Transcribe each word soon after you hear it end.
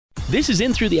This is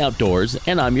In Through the Outdoors,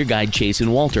 and I'm your guide,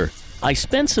 Chasen Walter. I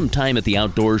spent some time at the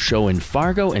Outdoors Show in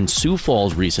Fargo and Sioux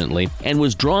Falls recently and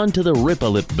was drawn to the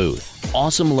Ripalip booth.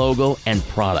 Awesome logo and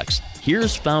products.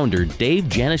 Here's founder Dave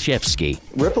Janiszewski.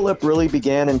 Ripalip really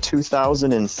began in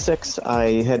 2006.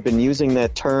 I had been using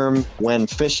that term when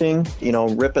fishing,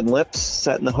 ripping lips,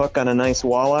 setting the hook on a nice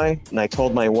walleye. And I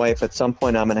told my wife at some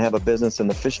point I'm going to have a business in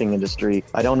the fishing industry.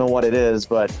 I don't know what it is,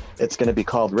 but it's going to be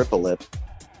called Ripalip.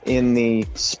 In the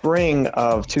spring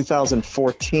of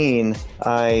 2014,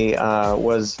 I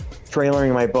was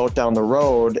trailering my boat down the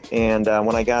road, and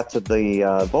when I got to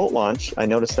the boat launch, I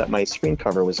noticed that my screen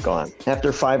cover was gone.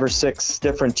 After 5 or 6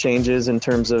 different changes in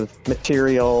terms of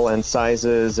material and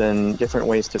sizes and different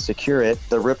ways to secure it,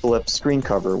 the Ripalip screen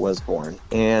cover was born.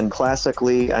 And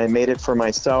classically, I made it for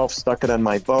myself, stuck it on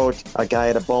my boat. A guy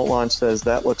at a boat launch says,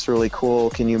 "That looks really cool.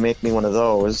 Can you make me one of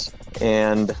those?"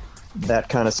 And that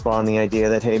kind of spawned the idea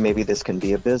that, hey, maybe this can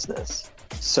be a business.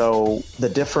 So the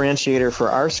differentiator for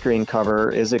our screen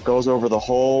cover is it goes over the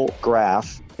whole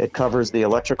graph. It covers the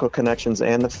electrical connections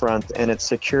and the front, and it's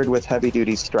secured with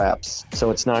heavy-duty straps,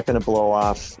 so it's not going to blow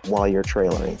off while you're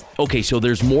trailering. Okay, so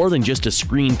there's more than just a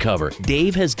screen cover.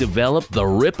 Dave has developed the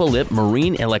Ripalip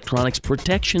Marine Electronics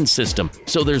Protection System,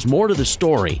 so there's more to the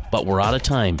story, but we're out of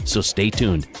time, so stay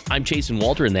tuned. I'm Chasen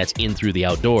Walter, and that's In Through the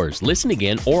Outdoors. Listen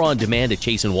again or on demand at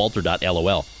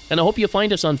chasenwalter.lol. And I hope you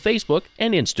find us on Facebook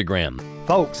and Instagram.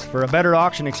 Folks, for a better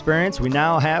auction experience, we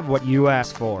now have what you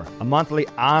asked for. A monthly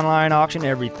online auction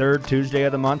every third Tuesday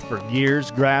of the month for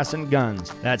gears, grass, and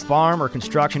guns. That's farm or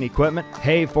construction equipment,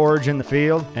 hay forage in the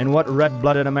field, and what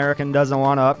red-blooded American doesn't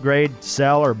want to upgrade,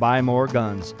 sell, or buy more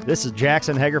guns. This is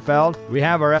Jackson Hagerfeld. We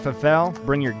have our FFL.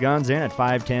 Bring your guns in at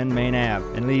 510 Main Ave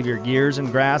and leave your gears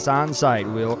and grass on site.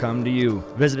 We'll come to you.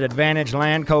 Visit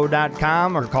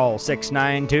AdvantageLandCo.com or call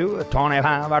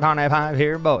 692-2525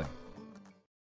 here, boy.